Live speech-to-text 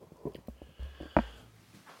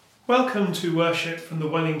Welcome to worship from the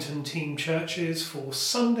Wellington Team Churches for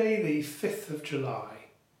Sunday the 5th of July.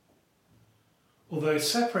 Although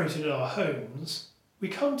separated in our homes, we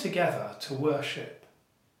come together to worship.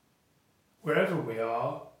 Wherever we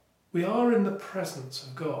are in the presence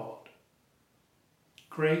of God.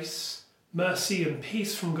 Grace, mercy and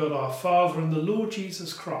peace from God our Father and the Lord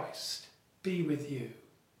Jesus Christ be with you.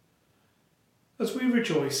 As we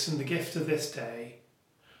rejoice in the gift of this day,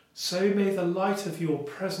 so may the light of your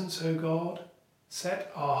presence, O God,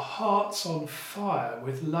 set our hearts on fire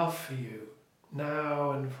with love for you,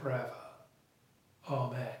 now and forever.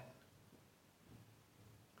 Amen.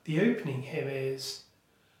 The opening hymn is,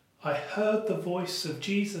 I heard the voice of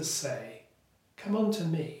Jesus say, Come unto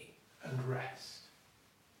me and rest.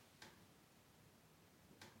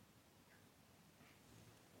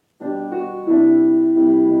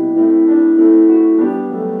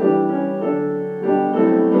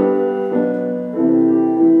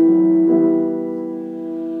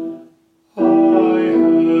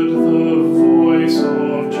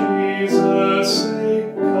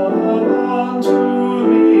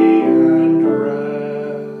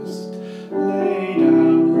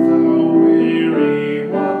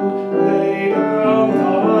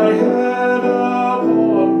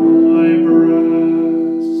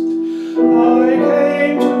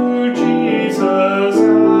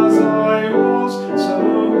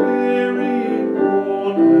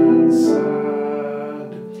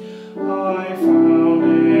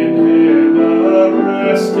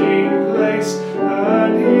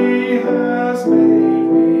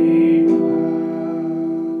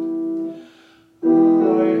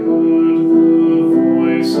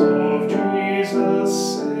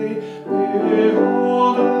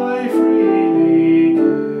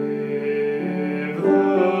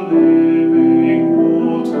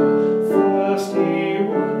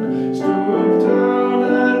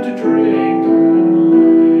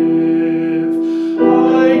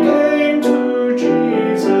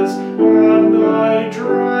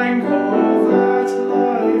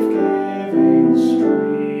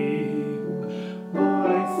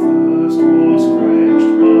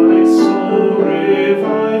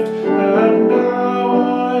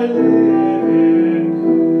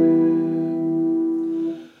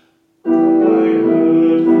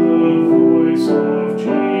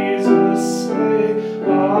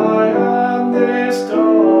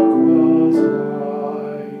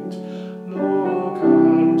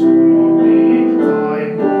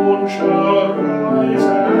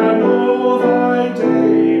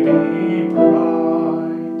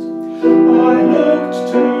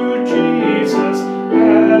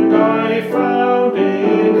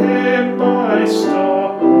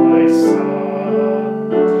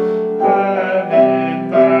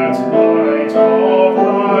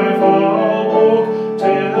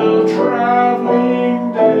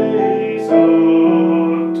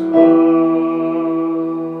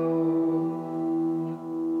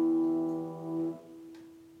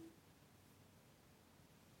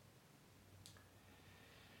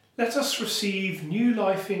 Let us receive new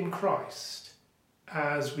life in Christ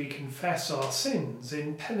as we confess our sins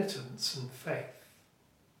in penitence and faith.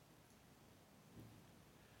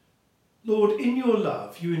 Lord, in your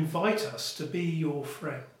love, you invite us to be your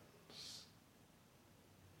friends.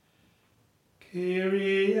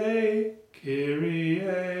 Kyrie, Kyrie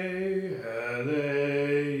eleison.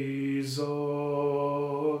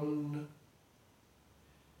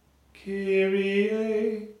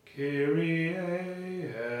 Kyrie, Kyrie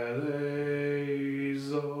eleison.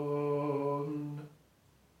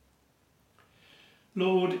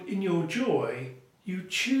 Lord, in your joy, you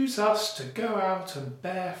choose us to go out and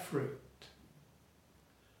bear fruit.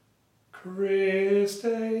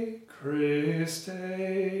 Christe, Christe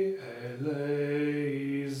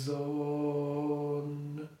eleison.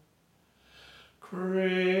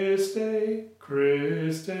 Christe,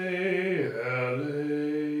 Christe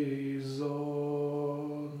eleison.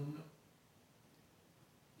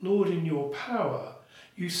 Lord, in your power,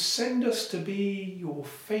 you send us to be your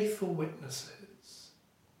faithful witnesses.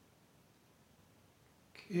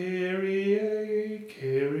 Kyrie,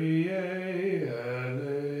 Kyrie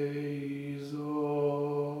eleison.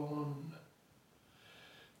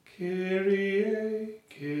 Kyrie,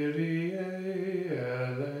 Kyrie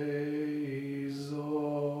eleison.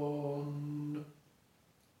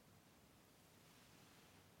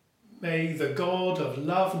 May the God of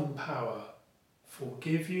love and power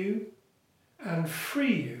forgive you and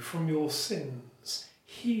free you from your sins,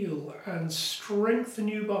 heal and strengthen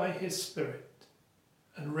you by his Spirit,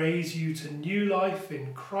 and raise you to new life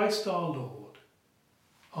in Christ our Lord.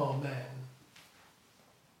 Amen.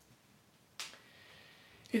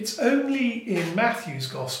 It's only in Matthew's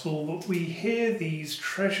Gospel that we hear these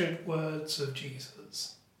treasured words of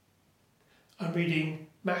Jesus. I'm reading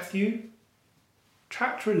Matthew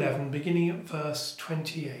chapter 11, beginning at verse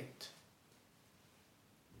 28.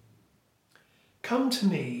 Come to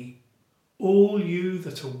me, all you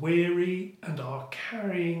that are weary and are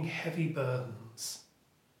carrying heavy burdens,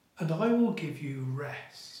 and I will give you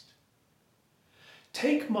rest.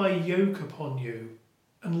 Take my yoke upon you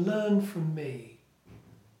and learn from me,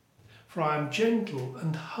 for I am gentle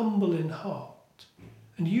and humble in heart,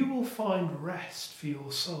 and you will find rest for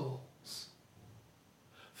your souls.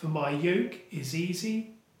 For my yoke is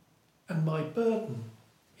easy and my burden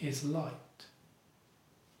is light.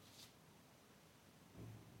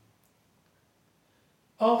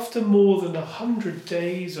 After more than 100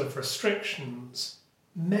 days of restrictions,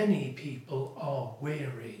 many people are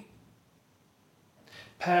weary.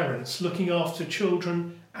 Parents looking after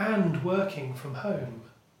children and working from home.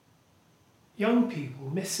 Young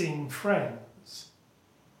people missing friends.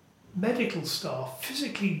 Medical staff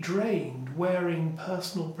physically drained wearing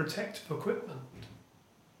personal protective equipment.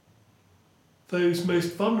 Those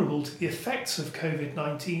most vulnerable to the effects of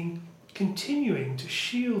COVID-19 continuing to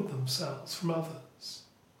shield themselves from others.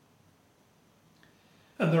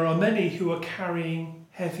 And there are many who are carrying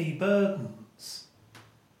heavy burdens.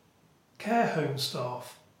 Care home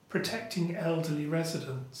staff protecting elderly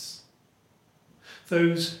residents.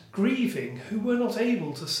 Those grieving who were not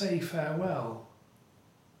able to say farewell.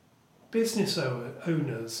 Business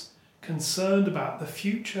owners concerned about the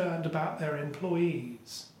future and about their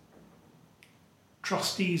employees.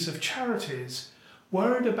 Trustees of charities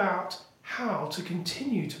worried about how to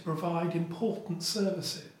continue to provide important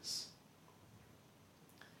services.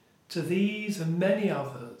 To these and many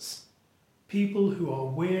others, people who are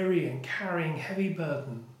weary and carrying heavy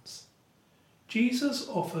burdens, Jesus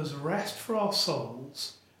offers rest for our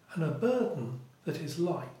souls and a burden that is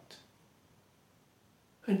light.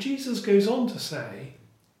 And Jesus goes on to say,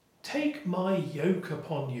 take my yoke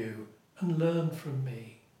upon you and learn from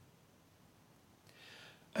me.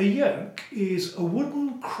 A yoke is a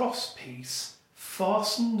wooden crosspiece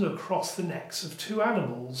fastened across the necks of two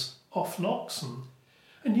animals, often oxen,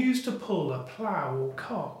 and used to pull a plough or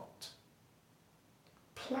cart.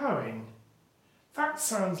 Ploughing, that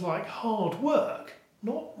sounds like hard work,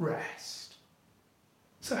 not rest.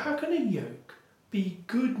 So how can a yoke be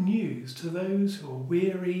good news to those who are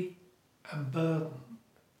weary and burdened?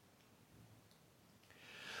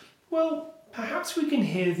 Well, perhaps we can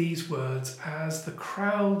hear these words as the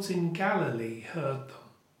crowds in Galilee heard them.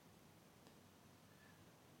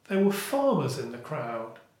 There were farmers in the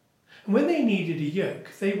crowd, and when they needed a yoke,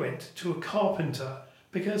 they went to a carpenter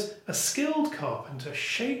because a skilled carpenter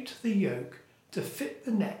shaped the yoke to fit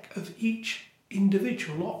the neck of each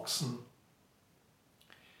individual oxen.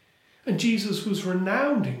 And Jesus was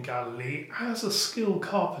renowned in Galilee as a skilled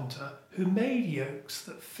carpenter who made yokes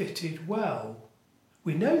that fitted well.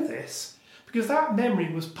 We know this because that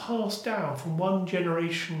memory was passed down from one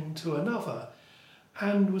generation to another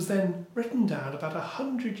and was then written down about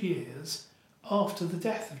 100 years after the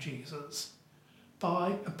death of Jesus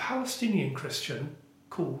by a Palestinian Christian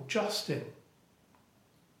called Justin.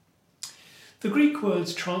 The Greek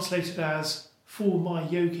words translated as, "for my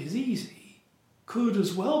yoke is easy," could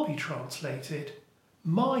as well be translated,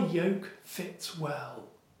 "my yoke fits well."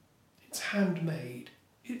 It's handmade,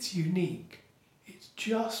 it's unique, it's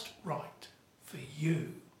just right for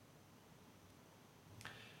you.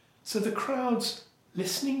 So the crowds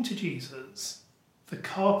listening to Jesus, the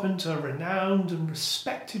carpenter renowned and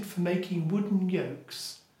respected for making wooden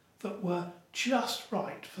yokes that were just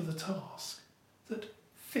right for the task, that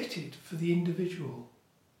fitted for the individual.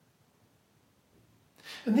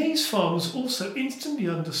 And these farmers also instantly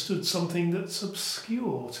understood something that's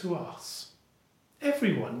obscure to us.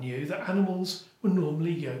 Everyone knew that animals were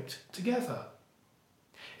normally yoked together.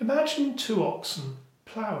 Imagine two oxen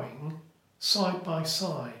ploughing side by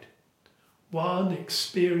side, one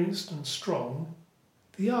experienced and strong,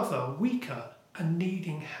 the other weaker and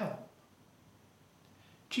needing help.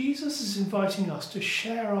 Jesus is inviting us to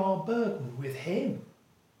share our burden with him.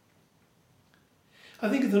 I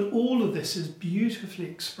think that all of this is beautifully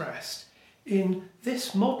expressed in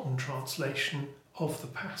this modern translation of the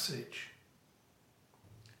passage.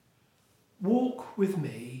 Walk with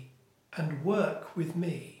me and work with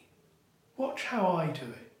me. Watch how I do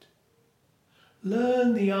it.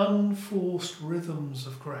 Learn the unforced rhythms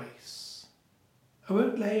of grace. I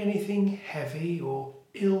won't lay anything heavy or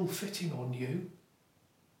ill-fitting on you.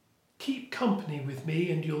 Keep company with me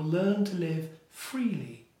and you'll learn to live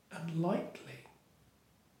freely and lightly.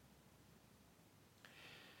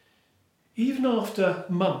 Even after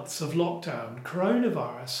months of lockdown,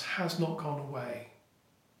 coronavirus has not gone away.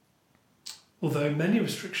 Although many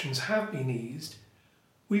restrictions have been eased,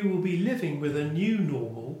 we will be living with a new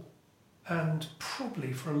normal and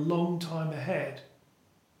probably for a long time ahead.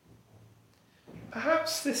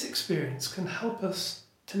 Perhaps this experience can help us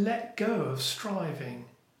to let go of striving,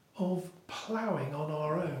 of ploughing on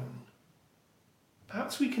our own.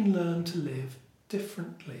 Perhaps we can learn to live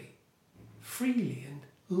differently, freely and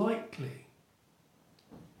lightly,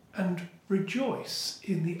 and rejoice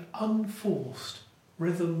in the unforced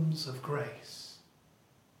rhythms of grace.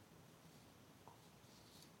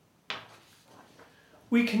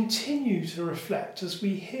 We continue to reflect as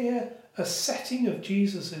we hear a setting of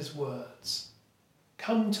Jesus' words,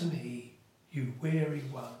 "Come to me, you weary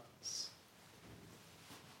ones."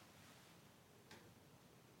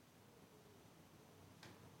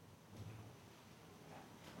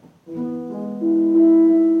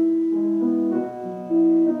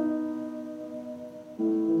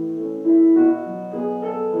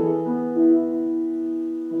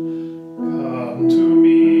 Come to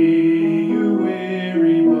me, you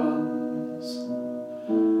weary ones.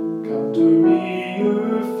 Come to me,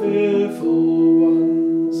 you fearful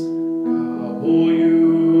ones. Come, all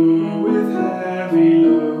you with heavy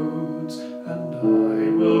loads, and I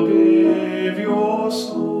will give your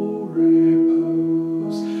soul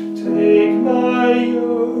repose. Take my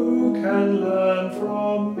yoke and learn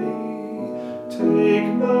from me. Take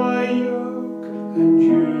my yoke and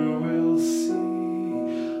you will see.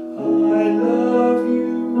 I love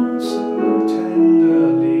you so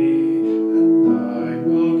tenderly, and I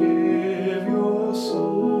will give your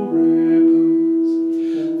soul repose.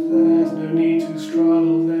 There's no need to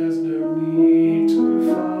struggle, there's no need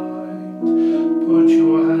to find. Put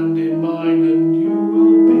your hand in mine and you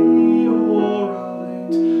will be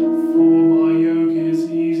alright. For my yoke is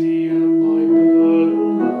easy and my burden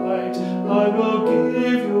light. I will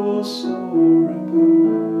give your soul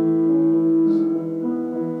repose.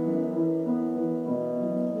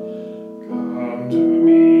 Come to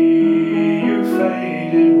me, you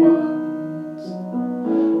faded ones.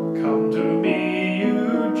 Come to me, you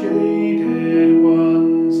jaded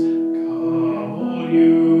ones. Come, all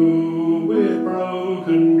you with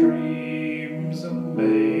broken dreams, and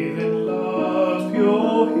bathe in love's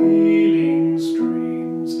pure healing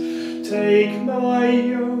streams. Take my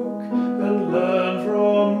yoke and learn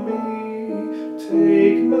from me.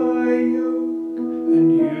 Take my yoke and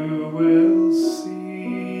you will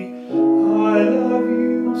see. I love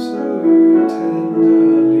you so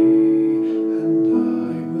tenderly, and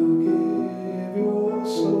I will give your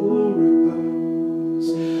soul repose.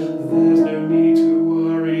 There's no need to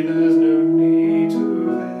worry, there's no need to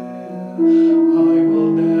fear. I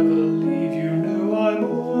will never leave you, no, I'm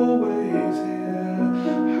always here.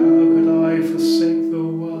 How could I forsake the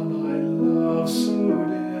one I love so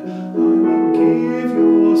dear? I will give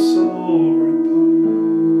your soul repose.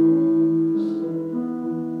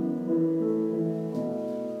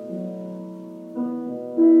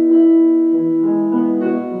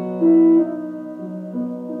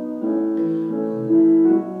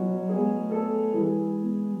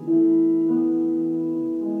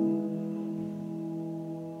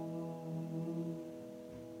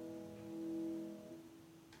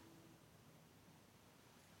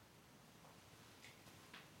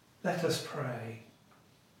 Let us pray.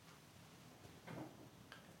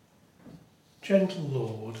 Gentle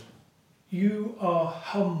Lord, you are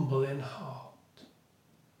humble in heart.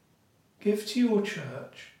 Give to your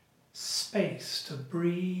church space to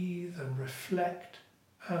breathe and reflect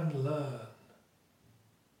and learn.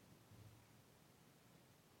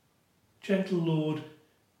 Gentle Lord,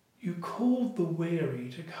 you called the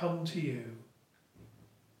weary to come to you.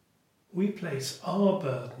 We place our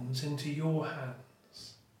burdens into your hands.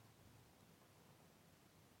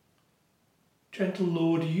 Gentle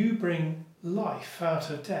Lord, you bring life out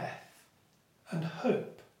of death and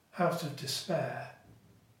hope out of despair.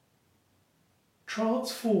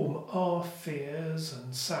 Transform our fears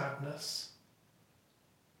and sadness.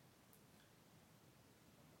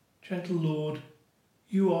 Gentle Lord,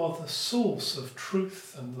 you are the source of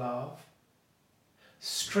truth and love.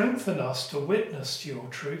 Strengthen us to witness to your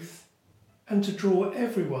truth and to draw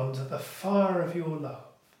everyone to the fire of your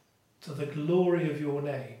love, to the glory of your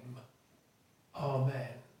name. Amen.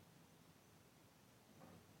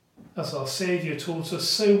 As our Saviour taught us,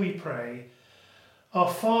 so we pray. Our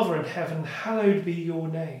Father in heaven, hallowed be your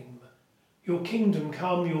name. Your kingdom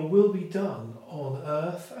come, your will be done, on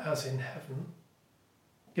earth as in heaven.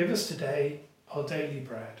 Give us today our daily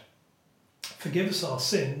bread. Forgive us our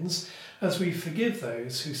sins, as we forgive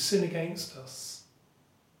those who sin against us.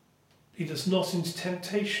 Lead us not into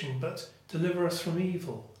temptation, but deliver us from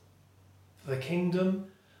evil. For the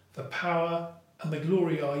kingdom, the power, and the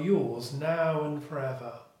glory are yours, now and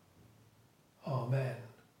forever. Amen.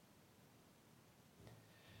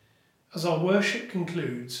 As our worship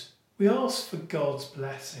concludes, we ask for God's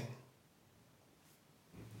blessing.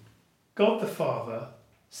 God the Father,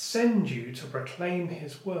 send you to proclaim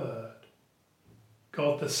his word.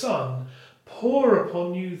 God the Son, pour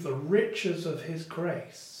upon you the riches of his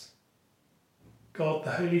grace. God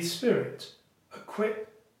the Holy Spirit,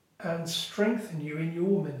 equip and strengthen you in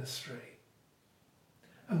your ministry.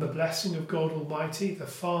 And the blessing of God Almighty, the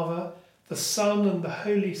Father, the Son, and the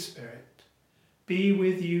Holy Spirit be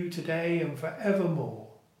with you today and forevermore.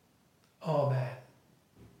 Amen.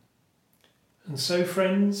 And so,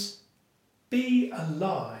 friends, be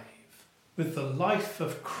alive with the life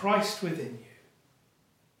of Christ within you.